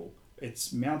tabernacle.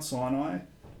 It's Mount Sinai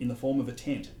in the form of a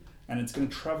tent, and it's going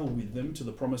to travel with them to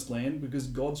the promised land because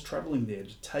God's traveling there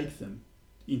to take them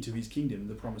into his kingdom,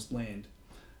 the promised land.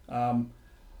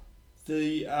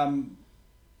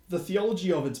 The the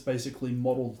theology of it's basically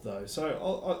modelled though.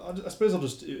 So I suppose I'll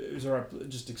just, is all right,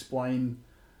 just explain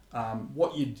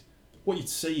what you'd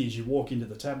see as you walk into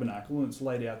the tabernacle, and it's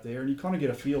laid out there, and you kind of get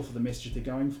a feel for the message they're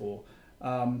going for.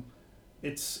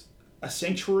 It's a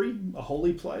sanctuary, a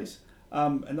holy place,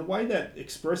 and the way that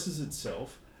expresses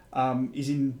itself is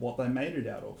in what they made it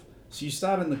out of. So you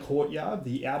start in the courtyard,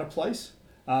 the outer place.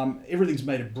 Everything's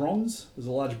made of bronze. There's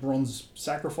a large bronze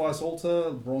sacrifice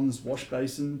altar, bronze wash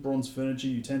basin, bronze furniture,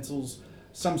 utensils,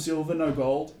 some silver, no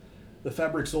gold. The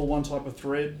fabric's all one type of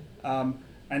thread.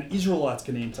 And Israelites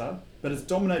can enter, but it's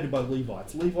dominated by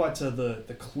Levites. Levites are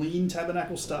the clean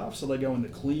tabernacle staff, so they go in the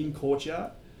clean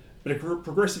courtyard. But it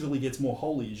progressively gets more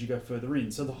holy as you go further in.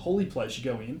 So the holy place you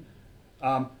go in,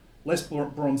 less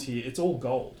bronze here, it's all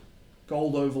gold.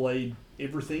 Gold overlaid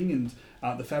everything,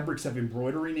 and the fabrics have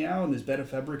embroidery now, and there's better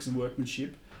fabrics and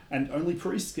workmanship, and only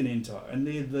priests can enter, and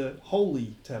they're the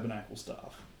holy tabernacle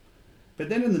staff. But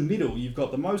then in the middle, you've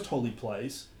got the most holy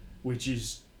place, which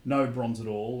is no bronze at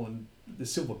all, and the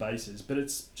silver bases, but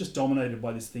it's just dominated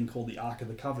by this thing called the Ark of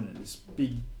the Covenant, this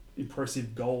big,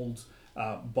 impressive gold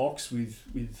box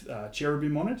with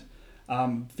cherubim on it,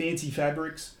 fancy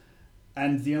fabrics,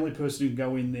 and the only person who can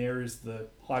go in there is the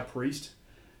high priest.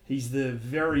 He's the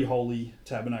very holy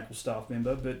tabernacle staff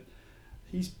member, but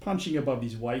he's punching above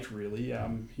his weight, really.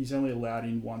 He's only allowed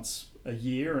in once a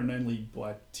year, and only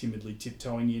by timidly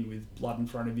tiptoeing in with blood in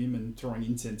front of him and throwing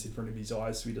incense in front of his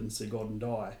eyes so he doesn't see God and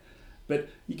die. But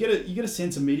you get a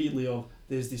sense immediately of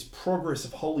there's this progress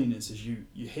of holiness as you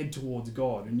head towards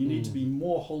God, and you need to be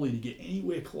more holy to get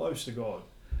anywhere close to God.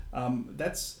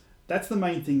 That's the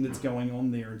main thing that's going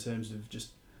on there in terms of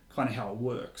just kind of how it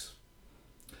works.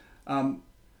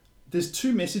 There's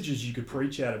two messages you could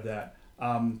preach out of that,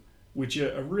 which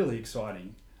are really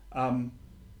exciting,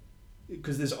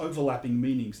 because there's overlapping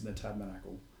meanings in the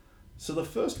tabernacle. So the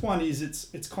first one is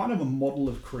it's kind of a model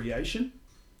of creation.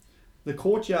 The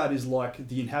courtyard is like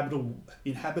the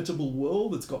inhabitable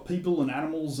world. It's got people and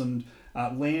animals and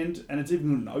land, and it's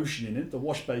even got an ocean in it. The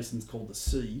wash basin's called the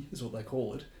sea, is what they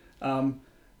call it.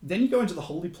 Then you go into the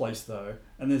holy place, though,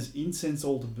 and there's incense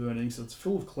altar burning, so it's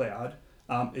full of cloud.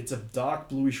 It's a dark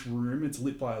bluish room. It's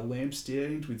lit by a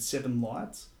lampstand with 7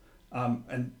 lights.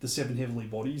 And the 7 heavenly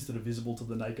bodies that are visible to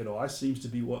the naked eye seems to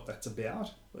be what that's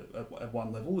about at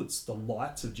one level. It's the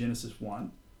lights of Genesis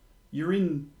 1. You're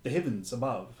in the heavens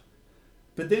above.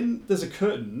 But then there's a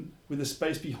curtain with a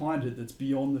space behind it that's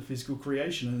beyond the physical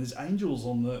creation, and there's angels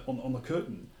on the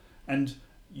curtain. And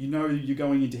you know you're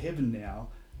going into heaven now,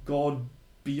 God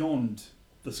beyond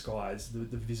the skies,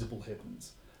 the visible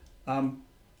heavens.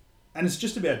 And it's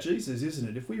just about Jesus, isn't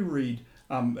it? If we read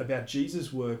about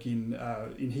Jesus' work in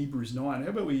Hebrews 9, how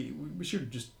about we should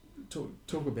just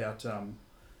talk about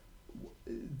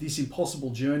this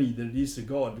impossible journey that it is to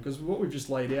God, because what we've just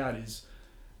laid out is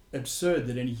absurd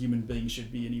that any human being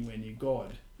should be anywhere near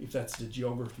God, if that's the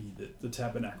geography that the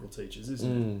tabernacle teaches,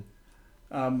 isn't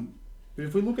it? But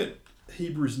if we look at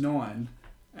Hebrews 9,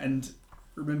 and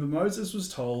remember Moses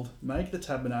was told, make the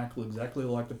tabernacle exactly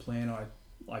like the plan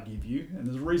I give you, and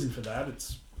there's a reason for that.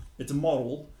 It's a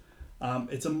model.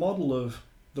 It's a model of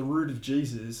the route of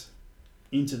Jesus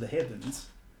into the heavens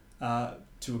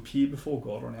to appear before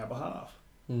God on our behalf.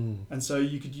 And so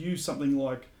you could use something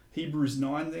like Hebrews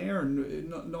 9 there,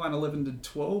 and 9:11 to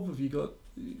 12. Have you got?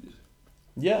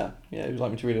 Yeah. Would you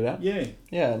like me to read it out? Yeah.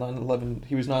 9:11.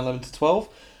 Hebrews 9:11 to 12.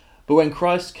 But when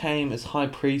Christ came as high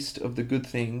priest of the good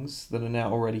things that are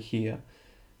now already here,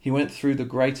 he went through the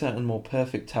greater and more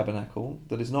perfect tabernacle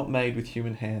that is not made with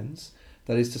human hands,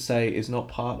 that is to say, is not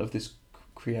part of this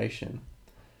creation.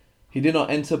 He did not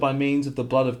enter by means of the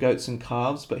blood of goats and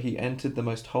calves, but he entered the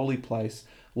most holy place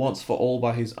once for all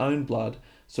by his own blood,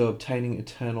 so obtaining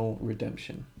eternal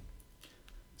redemption.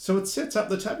 So it sets up,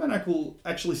 the tabernacle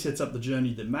actually sets up the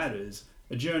journey that matters,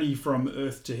 a journey from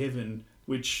earth to heaven,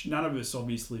 which none of us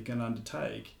obviously can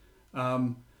undertake.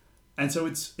 And so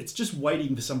it's just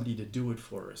waiting for somebody to do it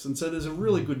for us. And so there's a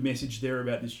really good message there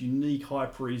about this unique high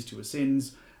priest who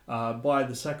ascends by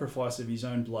the sacrifice of his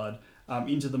own blood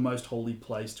into the most holy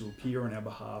place to appear on our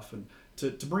behalf and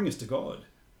to bring us to God,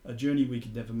 a journey we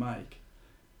could never make.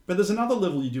 But there's another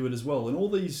level you do it as well. And all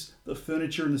these, the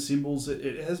furniture and the symbols,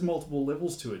 it has multiple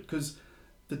levels to it, because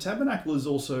the tabernacle is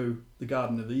also the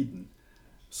Garden of Eden,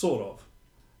 sort of.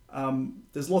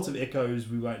 There's lots of echoes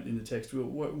we won't in the text, we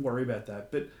won't worry about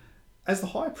that. But as the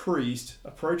high priest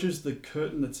approaches the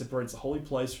curtain that separates the holy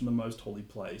place from the most holy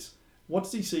place, what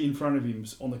does he see in front of him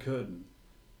on the curtain?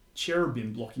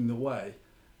 Cherubim blocking the way.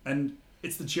 And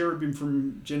it's the cherubim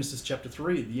from Genesis chapter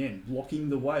 3 at the end, blocking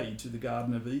the way to the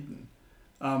Garden of Eden.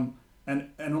 And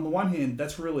on the one hand,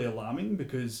 that's really alarming,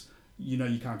 because you know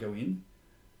you can't go in.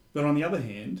 But on the other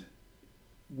hand,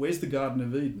 where's the Garden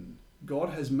of Eden? God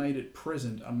has made it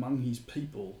present among his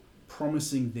people,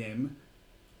 promising them,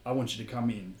 I want you to come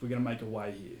in. We're going to make a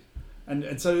way here.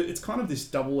 And so it's kind of this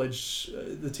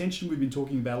double-edged, the tension we've been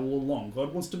talking about all along.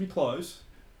 God wants to be close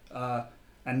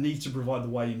and needs to provide the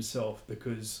way himself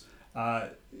because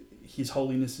his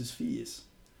holiness is fierce.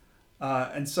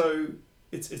 And so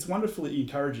it's wonderfully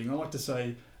encouraging. I like to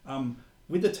say,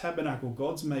 with the tabernacle,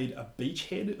 God's made a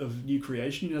beachhead of new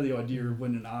creation. You know, the idea of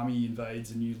when an army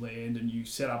invades a new land and you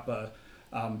set up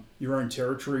your own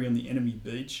territory on the enemy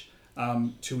beach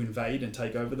to invade and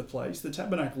take over the place. The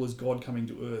tabernacle is God coming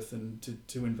to earth and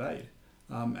to invade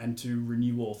and to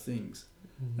renew all things.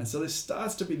 Mm-hmm. And so there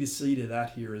starts to be the seed of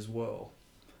that here as well.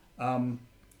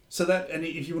 So that, and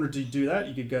if you wanted to do that,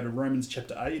 you could go to Romans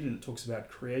chapter 8, and it talks about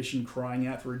creation crying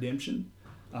out for redemption.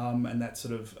 And that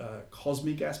sort of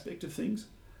cosmic aspect of things.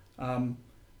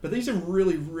 But these are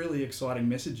really, really exciting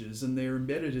messages, and they're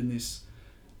embedded in this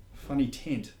funny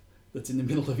tent that's in the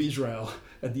middle of Israel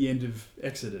at the end of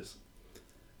Exodus.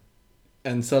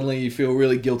 And suddenly you feel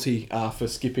really guilty for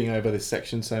skipping over this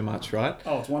section so much, right?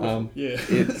 Oh, it's wonderful. Yeah.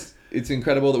 It's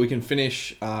incredible that we can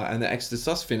finish, and that Exodus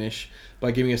does finish,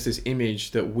 by giving us this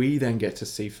image that we then get to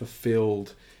see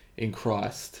fulfilled in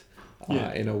Christ.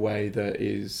 In a way that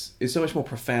is so much more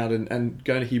profound, and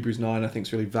going to Hebrews 9 I think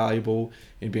is really valuable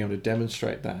in being able to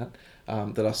demonstrate that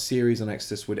our series on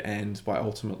Exodus would end by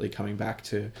ultimately coming back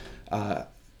to a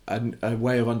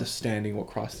way of understanding what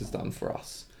Christ has done for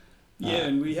us.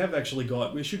 And we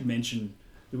should mention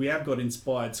that we have got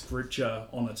inspired scripture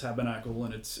on the tabernacle,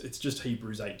 and it's just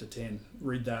Hebrews 8 to 10.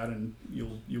 Read that and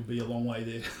you'll be a long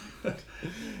way there.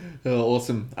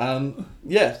 Awesome.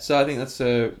 So I think that's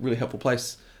a really helpful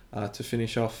place to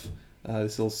finish off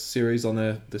this little series on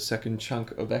the second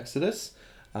chunk of Exodus,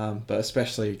 but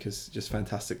especially because just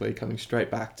fantastically coming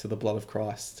straight back to the blood of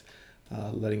Christ,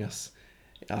 letting us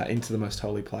into the most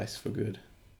holy place for good.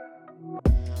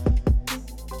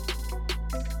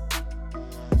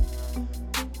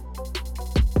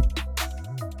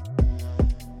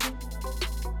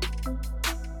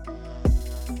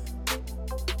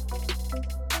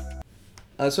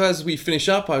 So as we finish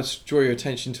up, I would draw your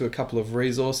attention to a couple of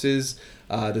resources.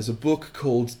 There's a book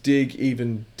called Dig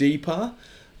Even Deeper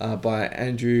by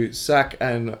Andrew Sack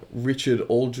and Richard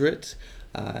Aldrich.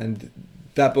 And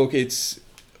that book, it's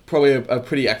probably a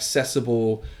pretty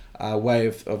accessible way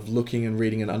of looking and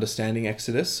reading and understanding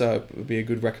Exodus. So it would be a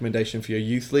good recommendation for your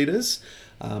youth leaders.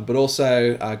 But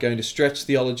also going to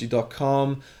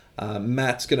stretchtheology.com.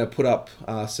 Matt's going to put up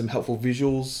some helpful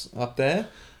visuals up there.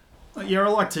 Yeah, I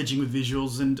like teaching with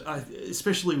visuals, and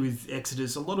especially with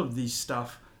Exodus, a lot of this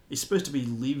stuff is supposed to be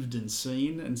lived and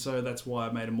seen, and so that's why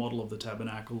I made a model of the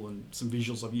tabernacle and some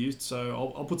visuals I've used.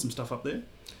 So I'll put some stuff up there.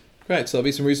 Great, so there'll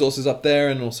be some resources up there,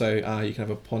 and also you can have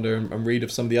a ponder and read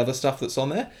of some of the other stuff that's on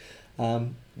there.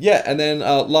 And then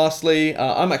lastly,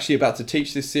 I'm actually about to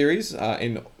teach this series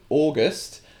in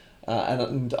August,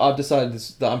 and I've decided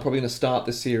that I'm probably going to start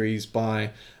the series by,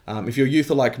 if your youth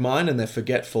are like mine and they're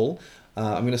forgetful,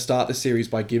 I'm going to start the series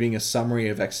by giving a summary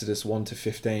of Exodus 1 to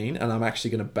 15, and I'm actually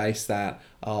going to base that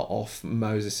off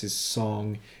Moses'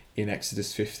 song in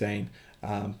Exodus 15.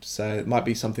 So it might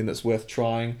be something that's worth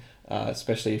trying,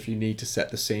 especially if you need to set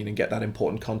the scene and get that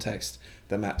important context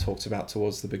that Matt talked about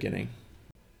towards the beginning.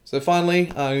 So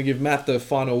finally, I'm going to give Matt the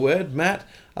final word. Matt,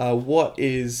 what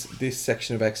is this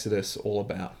section of Exodus all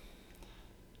about?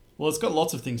 Well, it's got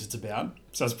lots of things it's about,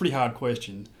 so it's a pretty hard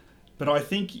question. But I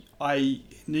think I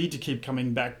need to keep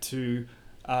coming back to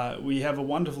we have a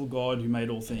wonderful God who made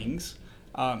all things,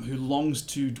 who longs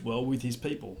to dwell with his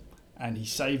people, and he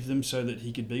saved them so that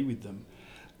he could be with them.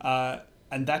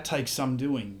 And that takes some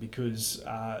doing, because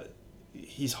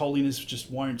his holiness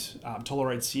just won't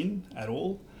tolerate sin at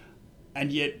all.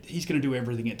 And yet he's going to do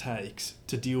everything it takes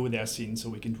to deal with our sin so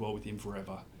we can dwell with him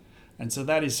forever. And so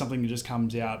that is something that just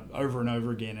comes out over and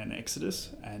over again in Exodus,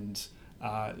 and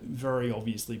very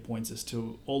obviously points us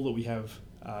to all that we have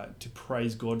to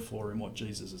praise God for in what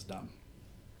Jesus has done.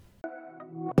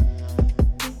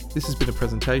 This has been a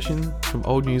presentation from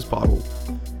Old News Bible.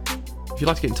 If you'd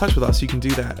like to get in touch with us, you can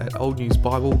do that at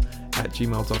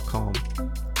oldnewsbible@gmail.com.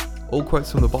 All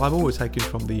quotes from the Bible were taken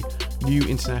from the New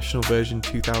International Version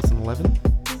 2011,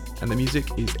 and the music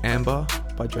is Amber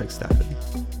by Drake Stafford.